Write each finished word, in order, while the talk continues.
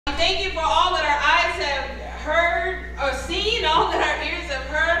thank you for all that our eyes have heard or seen, all that our ears have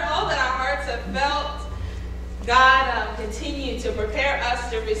heard, all that our hearts have felt. God, continue to prepare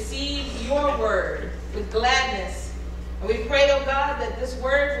us to receive your word with gladness. And we pray, oh God, that this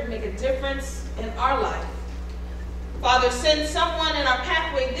word will make a difference in our life. Father, send someone in our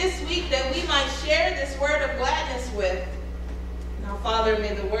pathway this week that we might share this word of gladness with. Now, Father,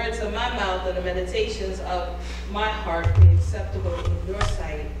 may the words of my mouth and the meditations of my heart be acceptable in your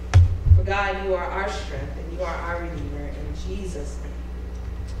sight. For God, you are our strength and you are our Redeemer. In Jesus' name,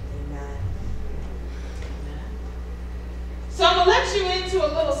 amen. Amen. So I'm going to let you into a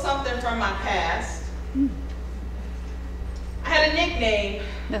little something from my past. I had a nickname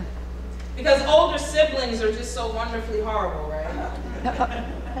because older siblings are just so wonderfully horrible, right?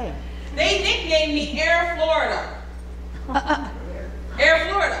 Hey. They nicknamed me Air Florida. Air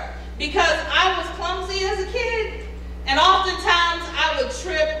Florida. Because I was clumsy as a kid. And oftentimes I would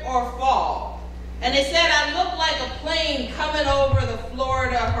trip or fall. And they said I looked like a plane coming over the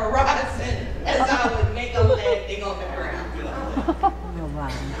Florida horizon as I would make a landing on the ground.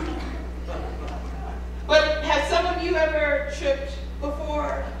 But have some of you ever tripped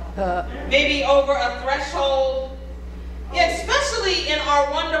before? Maybe over a threshold? Yeah, especially in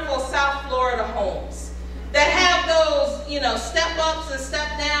our wonderful South Florida homes that have those, step ups and step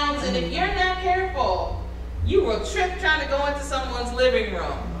downs. And if you're not careful, you will trip trying to go into someone's living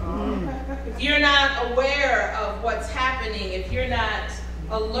room. If you're not aware of what's happening, if you're not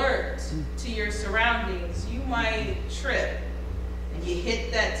alert to your surroundings, you might trip and you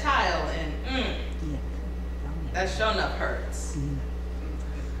hit that tile and that sure enough hurts.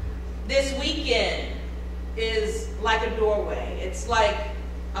 This weekend is like a doorway. It's like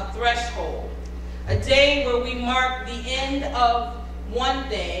a threshold. A day where we mark the end of one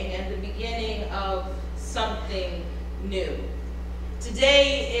thing and the beginning of something new.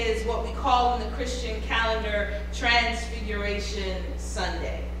 Today is what we call in the Christian calendar Transfiguration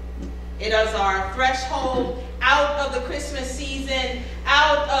Sunday. It is our threshold out of the Christmas season,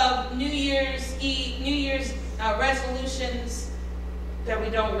 out of New Year's Eve, New Year's resolutions that we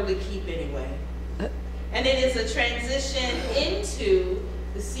don't really keep anyway. And it is a transition into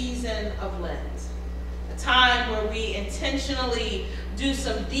the season of Lent, a time where we intentionally do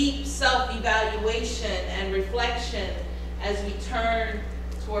some deep self-evaluation and reflection as we turn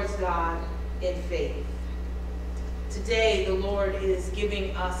towards God in faith. Today, the Lord is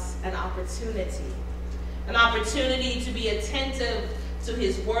giving us an opportunity to be attentive to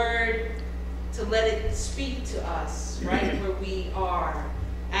his word, to let it speak to us right where we are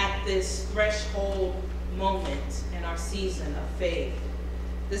at this threshold moment in our season of faith.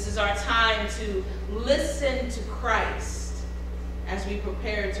 This is our time to listen to Christ as we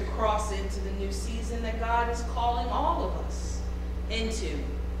prepare to cross into the new season that God is calling all of us into.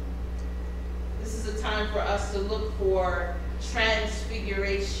 This is a time for us to look for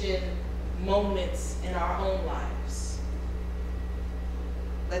transfiguration moments in our own lives.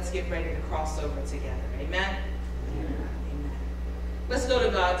 Let's get ready to cross over together. Amen? Amen. Amen. Let's go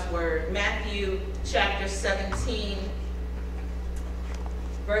to God's word. Matthew chapter 17,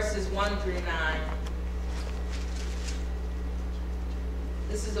 verses 1 through 9.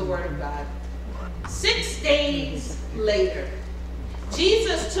 This is the word of God. 6 days later,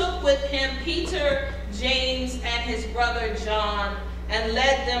 Jesus took with him Peter, James, and his brother John, and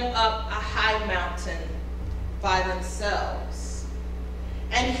led them up a high mountain by themselves.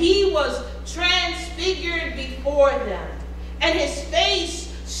 And he was transfigured before them, and his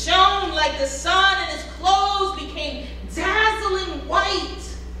face shone like the sun, and his clothes became dazzling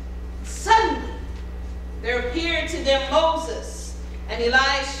white. Suddenly, there appeared to them Moses and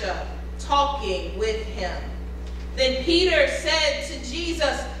Elisha talking with him. Then Peter said to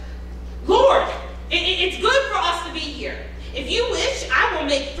Jesus, "Lord, it's good for us to be here. If you wish, I will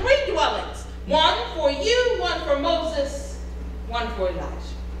make 3 dwellings, one for you, one for Moses, one for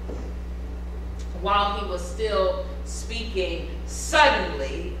Elijah." While he was still speaking,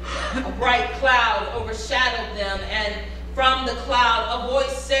 suddenly a bright cloud overshadowed them, and from the cloud a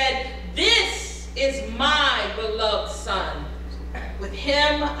voice said, "This is my beloved Son. With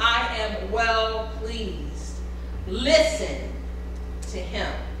him I am well pleased. Listen to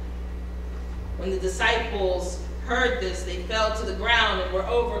him." When the disciples heard this, they fell to the ground and were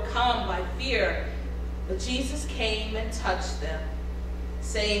overcome by fear. But Jesus came and touched them,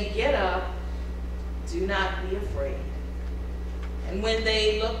 saying, "Get up, do not be afraid." And when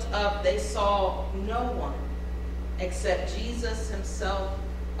they looked up, they saw no one except Jesus himself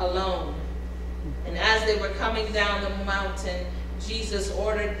alone. And as they were coming down the mountain, Jesus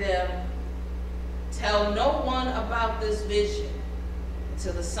ordered them, "Tell no one about this vision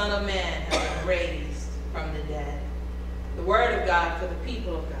until the Son of Man has been raised from the dead. The word of God for the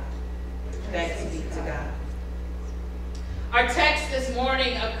people of God. Thanks be to God. Our text this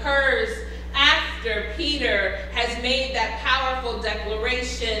morning occurs after Peter has made that powerful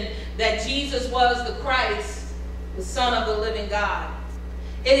declaration that Jesus was the Christ, the Son of the living God.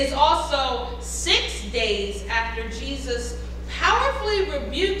 It is also 6 days after Jesus powerfully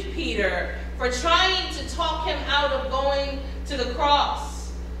rebuked Peter for trying to talk him out of going to the cross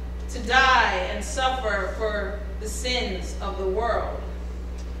to die and suffer for the sins of the world.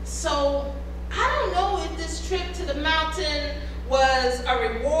 So I don't know if this trip to the mountain was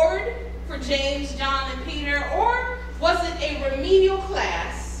a reward for James, John, and Peter, or was it a remedial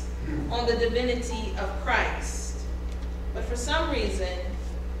class on the divinity of Christ? But for some reason,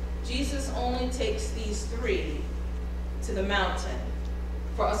 Jesus only takes these 3 to the mountain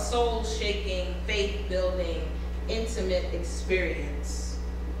for a soul-shaking, faith-building, intimate experience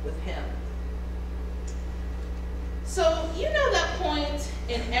with him. So, you know that point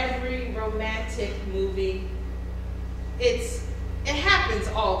in every romantic movie? It happens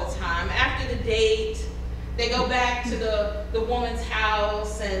all the time. After the date, they go back to the woman's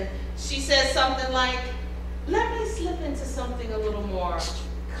house and she says something like, "Let me slip into something a little more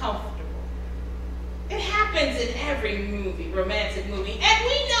comfortable." It happens in every movie, romantic movie. And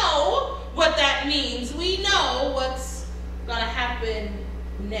we know what that means. We know what's going to happen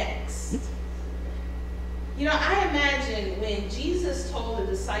next. You know, I imagine when Jesus told the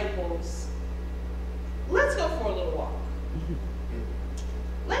disciples, "Let's go for a little walk.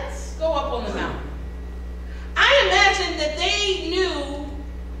 Let's go up on the mountain." I imagine that they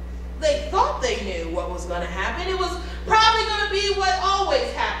thought they knew what was going to happen. It was probably going to be what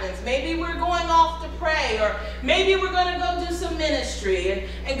always happens. Maybe we're going off to pray, or maybe we're going to go do some ministry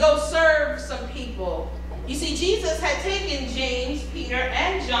and go serve some people. You see, Jesus had taken James, Peter,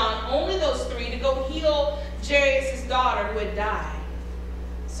 and John, only those 3, to go heal Jairus' daughter who had died.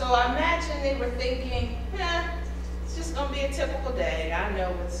 So I imagine they were thinking, it's just going to be a typical day. I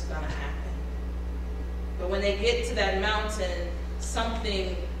know what's going to happen. But when they get to that mountain,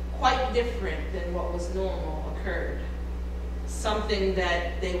 something quite different than what was normal occurred. Something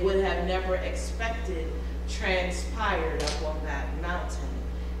that they would have never expected transpired up on that mountain.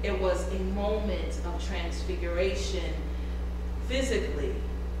 It was a moment of transfiguration physically,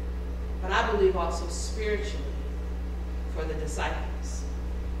 but I believe also spiritually for the disciples.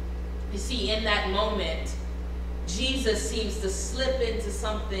 You see, in that moment, Jesus seems to slip into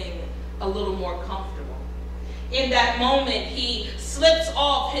something a little more comfortable. In that moment, he slips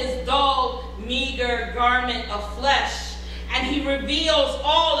off his dull, meager garment of flesh, and he reveals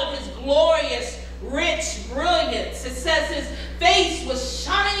all of his glorious, rich brilliance. It says his face was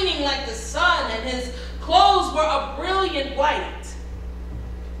shining like the sun, and his clothes were a brilliant white.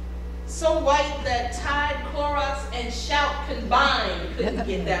 So white that Tide, Clorox, and Shout combined couldn't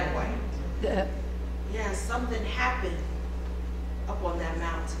get that white. Yeah, something happened up on that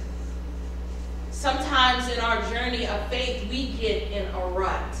mountain. Sometimes in our journey of faith, we get in a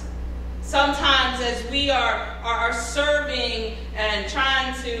rut. Sometimes as we are serving and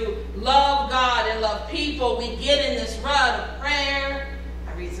trying to love God and love people, we get in this rut of prayer.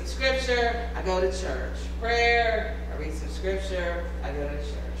 I read some scripture, I go to church. Prayer, I read some scripture, I go to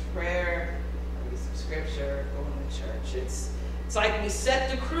church. Prayer, I read some scripture, going to church. It's like we set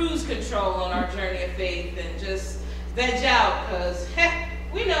the cruise control on our journey of faith and just veg out because,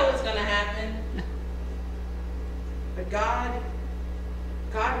 we know what's going to happen. But God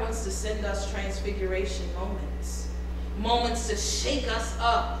wants to send us transfiguration moments. Moments to shake us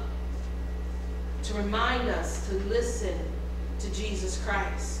up. To remind us to listen to Jesus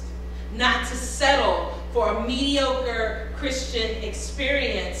Christ. Not to settle for a mediocre Christian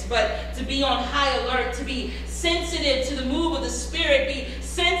experience, but to be on high alert, to be sensitive to the move of the Spirit, be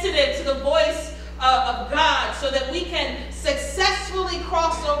sensitive to the voice of God so that we can successfully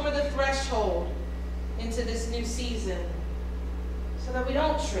cross over the threshold into this new season so that we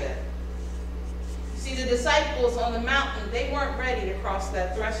don't trip. You see, the disciples on the mountain, they weren't ready to cross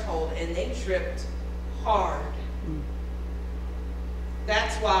that threshold, and they tripped hard.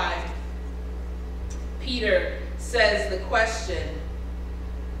 That's why Peter says the question,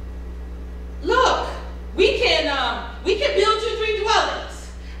 "Look, we can build you 3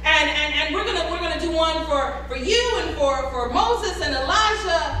 dwellings, and we're gonna do one for you and for Moses and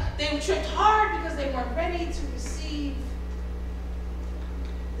Elijah." They tripped hard because they weren't ready to receive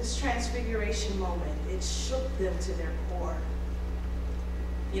this transfiguration moment. It shook them to their core.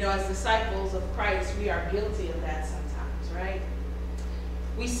 You know, as disciples of Christ, we are guilty of that sometimes, right?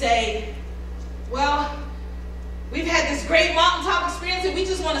 We say, "Well, We've had this great mountaintop experience and we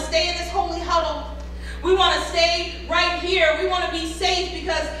just want to stay in this holy huddle. We want to stay right here. We want to be safe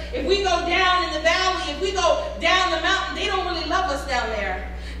because if we go down in the valley, if we go down the mountain, they don't really love us down there.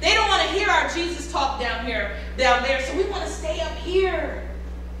 They don't want to hear our Jesus talk down there. So we want to stay up here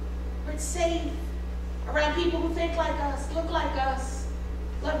where it's safe, around people who think like us, look like us,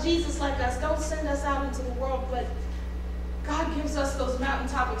 love Jesus like us. Don't send us out into the world, but God gives us those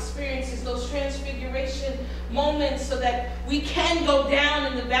mountaintop experiences, those transfiguration moments so that we can go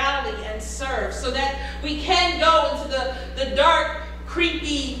down in the valley and serve, so that we can go into the dark,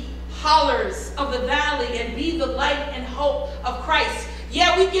 creepy hollers of the valley and be the light and hope of Christ.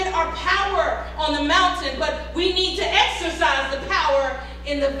 Yeah, we get our power on the mountain, but we need to exercise the power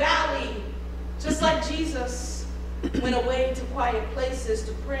in the valley. Just like Jesus went away to quiet places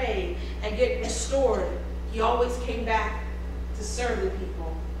to pray and get restored, he always came back to serve the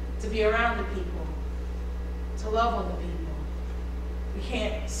people, to be around the people, to love on the people. We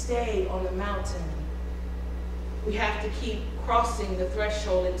can't stay on the mountain. We have to keep crossing the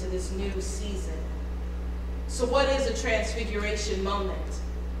threshold into this new season. So what is a transfiguration moment?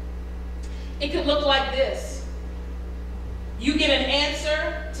 It could look like this. You get an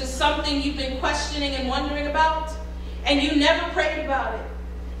answer to something you've been questioning and wondering about, and you never prayed about it,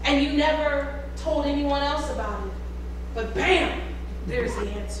 and you never told anyone else about it. But bam, there's the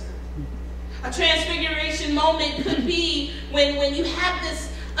answer. A transfiguration moment could be when you have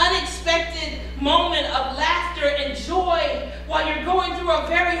this unexpected moment of laughter and joy while you're going through a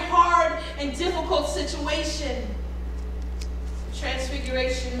very hard and difficult situation. A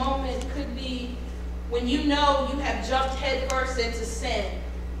transfiguration moment could be when you know you have jumped headfirst into sin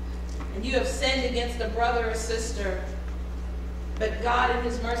and you have sinned against a brother or sister, but God in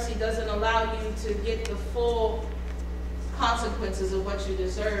his mercy doesn't allow you to get the full consequences of what you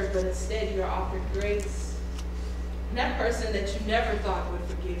deserve, but instead you're offered grace. And that person that you never thought would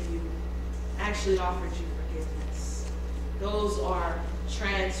forgive you actually offered you forgiveness. Those are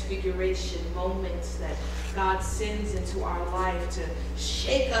transfiguration moments that God sends into our life to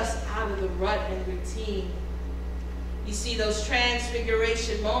shake us out of the rut and routine. You see, those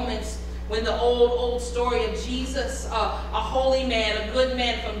transfiguration moments when the old story of Jesus, a holy man, a good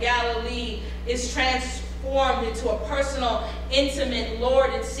man from Galilee, is transformed into a personal, intimate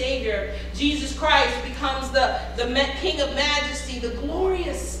Lord and Savior. Jesus Christ becomes the King of Majesty, the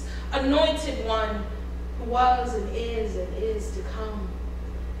glorious anointed one who was and is to come.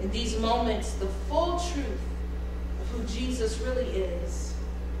 In these moments, the full truth of who Jesus really is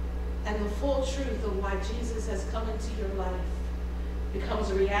and the full truth of why Jesus has come into your life becomes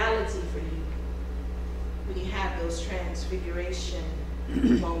a reality for you when you have those transfiguration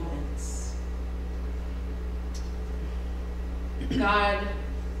moments. God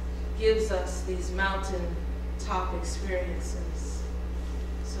gives us these mountaintop experiences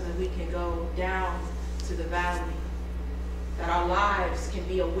so that we can go down to the valley, that our lives can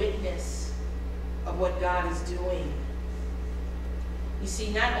be a witness of what God is doing. You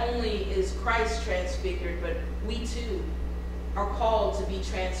see, not only is Christ transfigured, but we too are called to be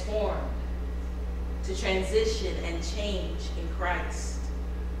transformed, to transition and change in Christ.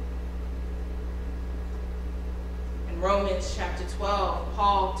 In Romans chapter 12,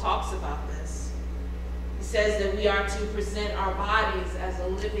 Paul talks about this. He says that we are to present our bodies as a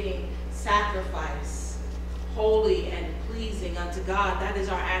living sacrifice, holy and pleasing unto God. That is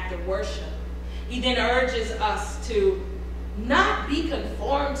our act of worship. He then urges us to not be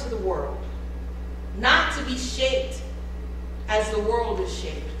conformed to the world, not to be shaped as the world is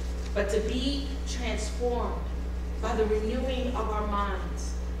shaped, but to be transformed by the renewing of our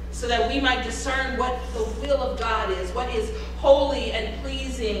minds, so that we might discern what the will of God is, what is holy and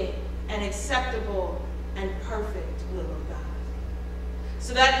pleasing and acceptable and perfect will of God.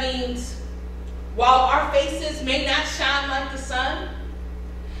 So that means while our faces may not shine like the sun,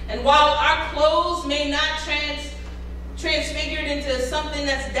 and while our clothes may not transfigured into something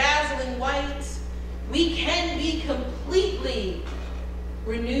that's dazzling white, we can be completely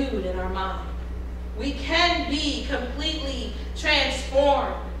renewed in our mind. We can be completely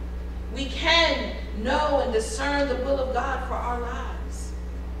transformed. We can know and discern the will of God for our lives,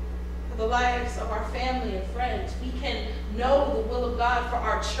 for the lives of our family and friends. We can know the will of God for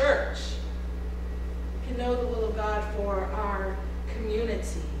our church. We can know the will of God for our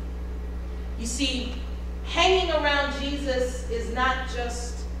community. You see, hanging around Jesus is not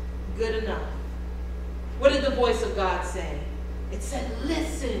just good enough. What did the voice of God say? It said,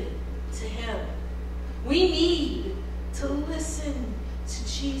 listen to him. We need to listen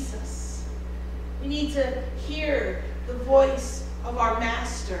to Jesus. We need to hear the voice of our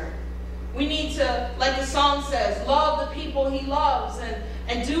master We need to, like the song says, love the people he loves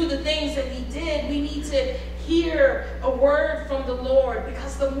and do the things that he did. We need to hear a word from the Lord,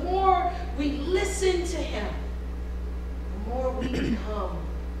 because the more we listen to him, the more we become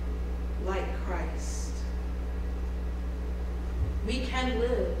like Christ. We can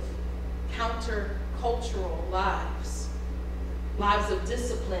live counter-cultural lives, lives of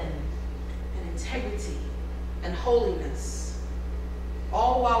discipline and integrity and holiness,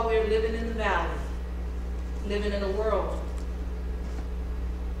 all while we're living in the valley, living in a world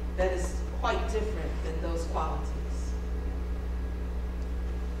that is quite different than those qualities.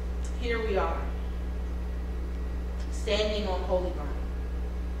 Here we are, standing on holy ground.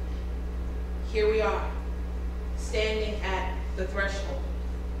 Here we are, standing at the threshold.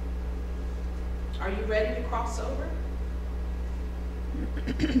 Are you ready to cross over?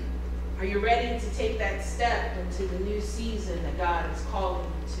 Are you ready to take that step into the new season that God is calling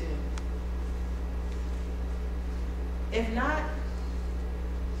you to? If not,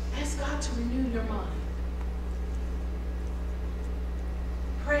 ask God to renew your mind.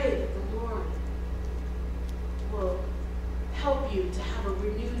 Pray that the Lord will help you to have a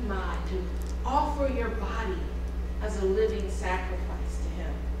renewed mind, to offer your body as a living sacrifice to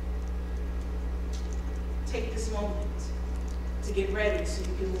him. Take this moment to get ready so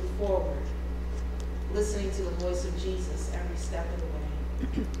you can move forward, listening to the voice of Jesus every step of the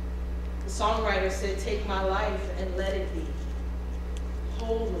way. The songwriter said, "Take my life and let it be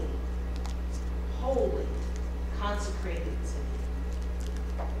holy, holy, consecrated to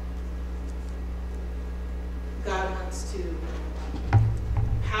me." God wants to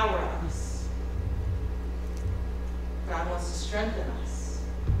empower us. God wants to strengthen us.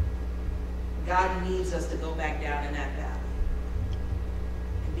 God needs us to go back down in that valley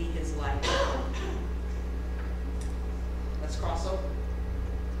and be his light. Let's cross over.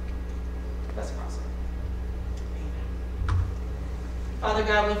 Let's cross over. Amen. Father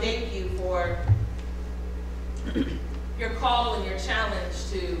God, we thank you for your call and your challenge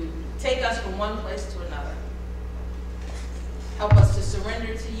to take us from one place to another. Help us to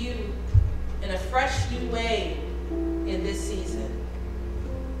surrender to you in a fresh new way in this season.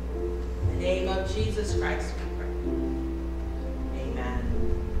 In the name of Jesus Christ.